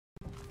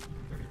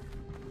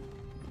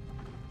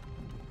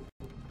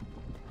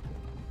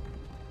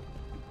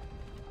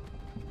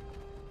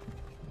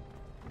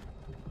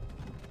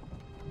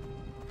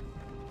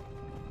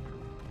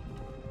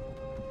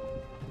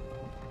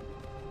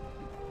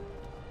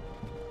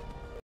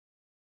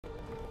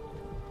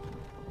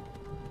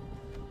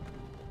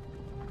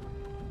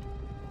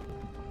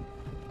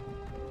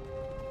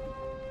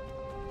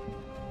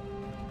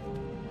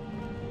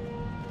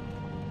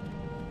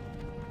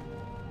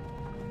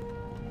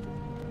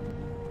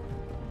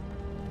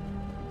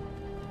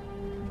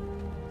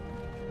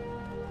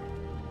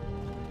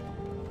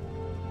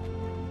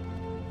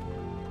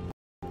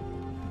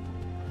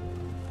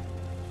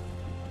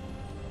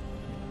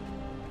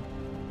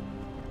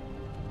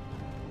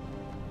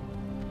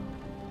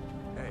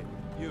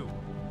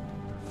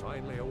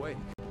finally awake.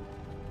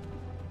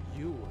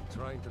 You were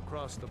trying to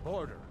cross the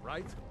border,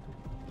 right?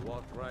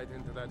 Walked right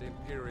into that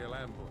Imperial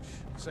ambush,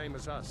 same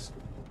as us.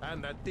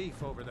 And that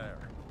thief over there.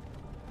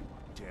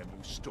 Damn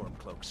you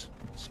Stormcloaks.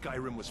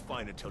 Skyrim was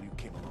fine until you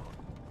came along.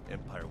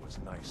 Empire was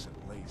nice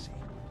and lazy.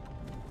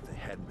 If they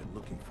hadn't been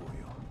looking for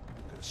you,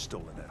 could have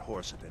stolen that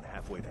horse and been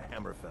halfway to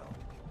Hammerfell.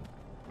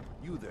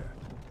 You there,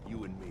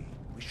 you and me,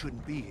 we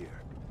shouldn't be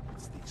here.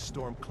 It's these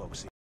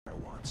Stormcloaks the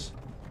Empire wants.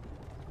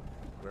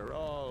 We're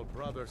all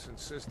brothers and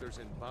sisters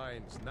in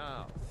binds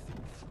now,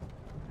 thief.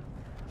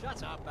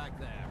 Shut up back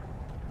there.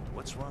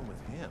 What's wrong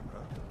with him, huh?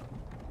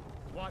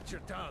 Watch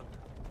your tongue.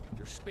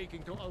 You're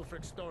speaking to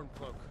Ulfric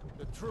Stormcloak,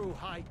 the true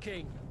High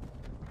King.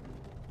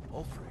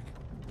 Ulfric?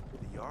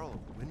 The Jarl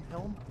of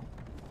Windhelm?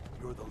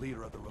 You're the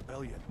leader of the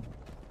rebellion.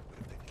 But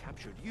if they've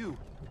captured you...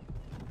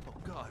 Oh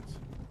gods,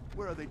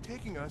 where are they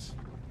taking us?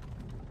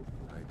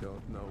 I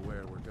don't know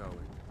where we're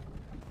going,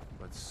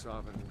 but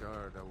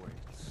Sovngarde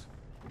awaits.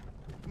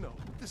 No,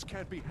 this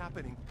can't be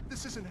happening.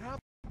 This isn't happening.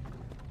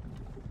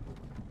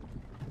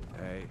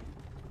 Hey,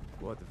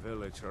 what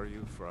village are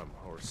you from,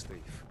 horse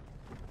thief?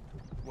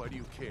 Why do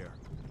you care?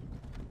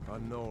 A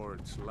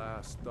Nord's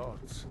last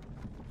thoughts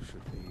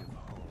should be of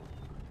home.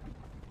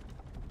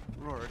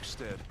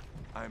 Rorikstead.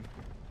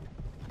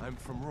 I'm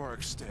from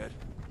Rorikstead.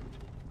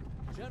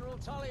 General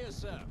Tullius,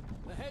 sir.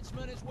 The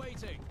headsman is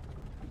waiting.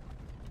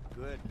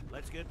 Good.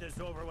 Let's get this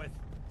over with.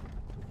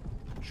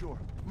 Sure.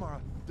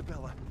 Mara,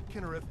 Debella,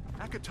 Kinnereth,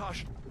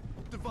 Akatosh,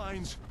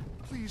 Divines,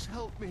 please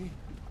help me.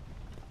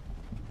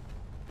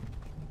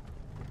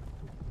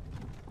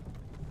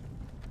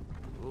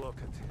 Look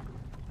at him.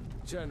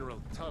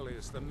 General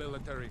Tullius, the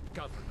military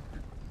governor.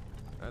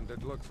 And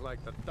it looks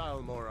like the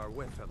Thalmor are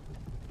with him.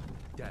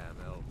 Damn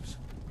elves.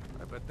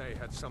 I bet they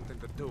had something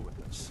to do with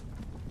this.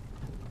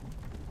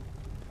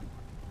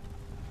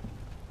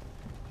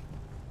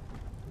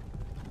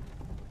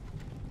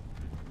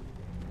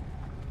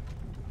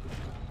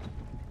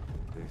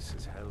 This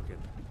is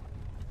Helgen.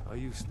 I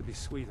used to be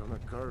sweet on a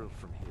girl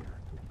from here.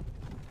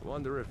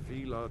 Wonder if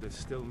Elod is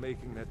still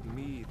making that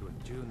mead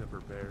with juniper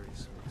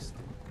berries mixed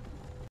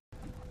in.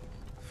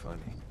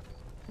 Funny,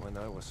 when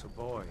I was a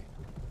boy,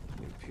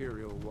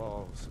 Imperial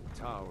walls and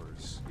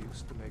towers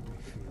used to make me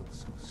feel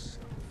so safe.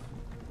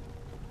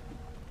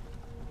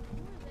 Who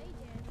are they,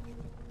 Danny?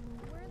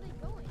 Where are they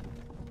going?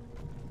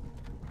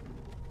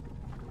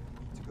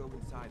 Need to go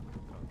inside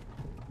with them.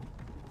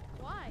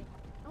 Why?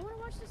 I want to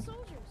watch the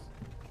soldiers.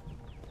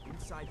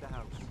 Inside the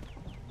house.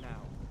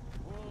 Now.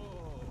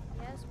 Whoa!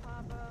 Yes,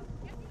 Papa.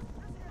 Get these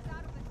prisoners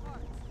out of the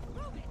carts.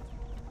 Move it!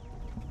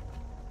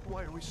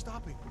 Why are we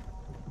stopping?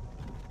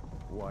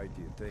 Why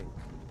do you think?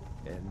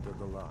 End of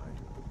the line.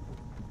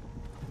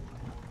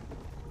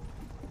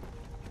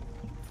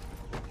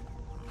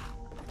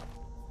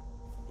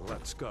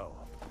 Let's go.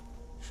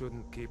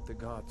 Shouldn't keep the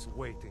gods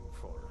waiting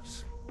for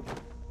us.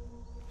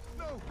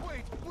 No,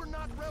 wait! We're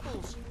not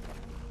rebels!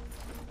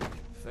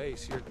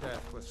 Face your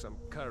death with some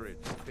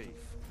courage,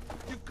 thief.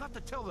 You've got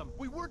to tell them,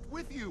 we weren't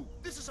with you!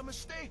 This is a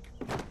mistake!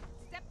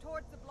 Step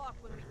towards the block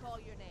when we call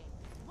your name.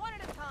 One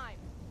at a time.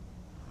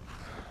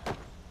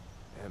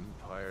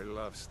 Empire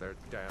loves their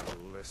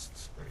damn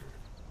lists.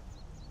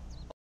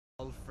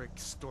 Ulfric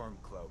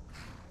Stormcloak,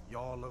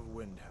 Jarl of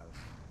Windhelm.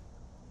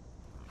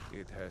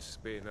 It has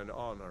been an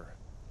honor,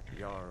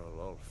 Jarl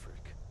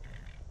Ulfric.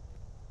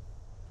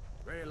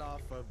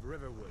 Ralof of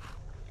Riverwood.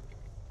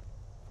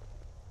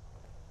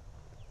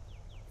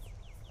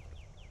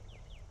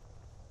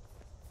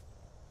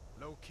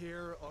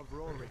 Lokir of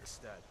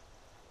Rorikstead.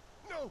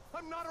 No,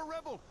 I'm not a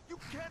rebel! You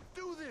can't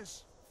do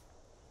this!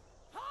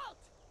 Halt!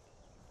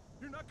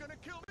 You're not gonna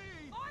kill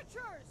me!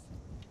 Archers!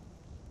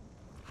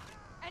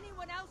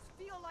 Anyone else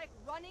feel like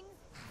running?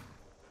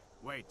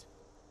 Wait.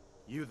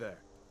 You there.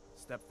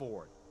 Step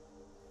forward.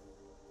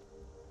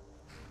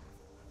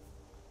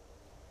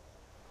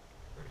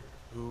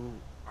 Who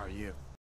are you?